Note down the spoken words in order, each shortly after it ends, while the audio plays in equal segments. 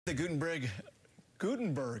The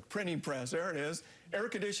Gutenberg printing press, there it is. Air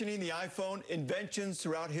conditioning, the iPhone, inventions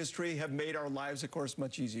throughout history have made our lives, of course,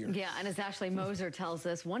 much easier. Yeah, and as Ashley Moser tells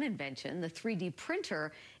us, one invention, the 3D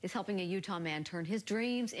printer, is helping a Utah man turn his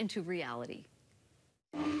dreams into reality.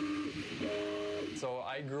 So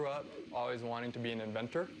I grew up always wanting to be an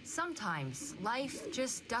inventor. Sometimes life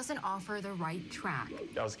just doesn't offer the right track.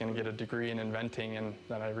 I was going to get a degree in inventing, and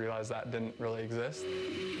then I realized that didn't really exist.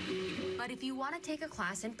 But if you want to take a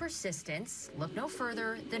class in persistence, look no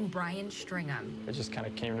further than Brian Stringham. It just kind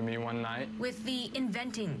of came to me one night. With the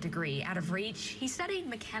inventing degree out of reach, he studied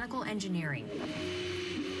mechanical engineering.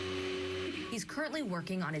 He's currently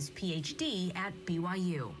working on his PhD at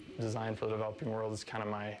BYU. Design for the developing world is kind of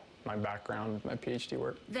my background, my PhD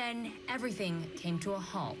work. Then everything came to a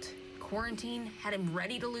halt. Quarantine had him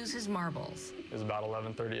ready to lose his marbles. It was about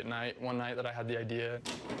 11:30 at night, one night that I had the idea.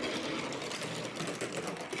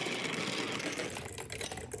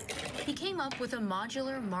 He came up with a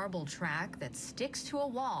modular marble track that sticks to a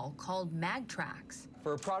wall called MagTrax.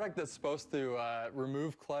 For a product that's supposed to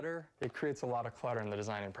remove clutter, it creates a lot of clutter in the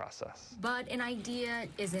designing process. But an idea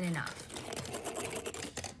isn't enough.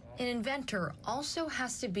 An inventor also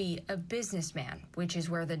has to be a businessman, which is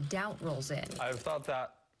where the doubt rolls in. I've thought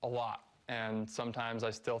that a lot, and sometimes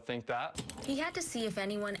I still think that. He had to see if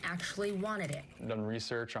anyone actually wanted it. I've done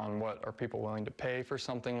research on what are people willing to pay for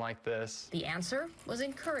something like this. The answer was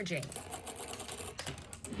encouraging.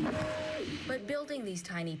 But building these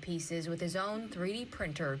tiny pieces with his own 3D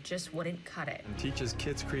printer just wouldn't cut it. It teaches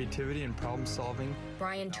kids creativity and problem solving.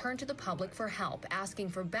 Brian turned to the public for help, asking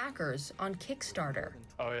for backers on Kickstarter.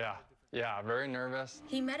 Oh yeah, very nervous.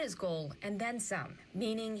 He met his goal and then some,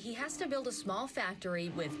 meaning he has to build a small factory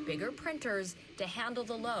with bigger printers to handle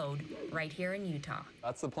the load right here in Utah.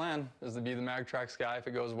 That's the plan, is to be the MagTrax guy if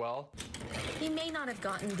it goes well. He may not have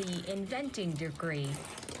gotten the inventing degree,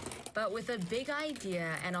 but with a big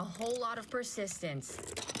idea and a whole lot of persistence,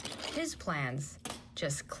 his plans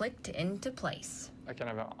just clicked into place. I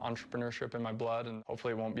kind of have entrepreneurship in my blood, and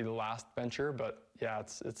hopefully it won't be the last venture, but yeah,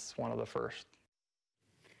 it's one of the first.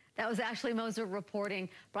 That was Ashley Moser reporting.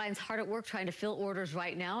 Brian's hard at work trying to fill orders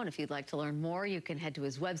right now, and if you'd like to learn more, you can head to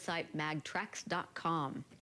his website, magtrax.com.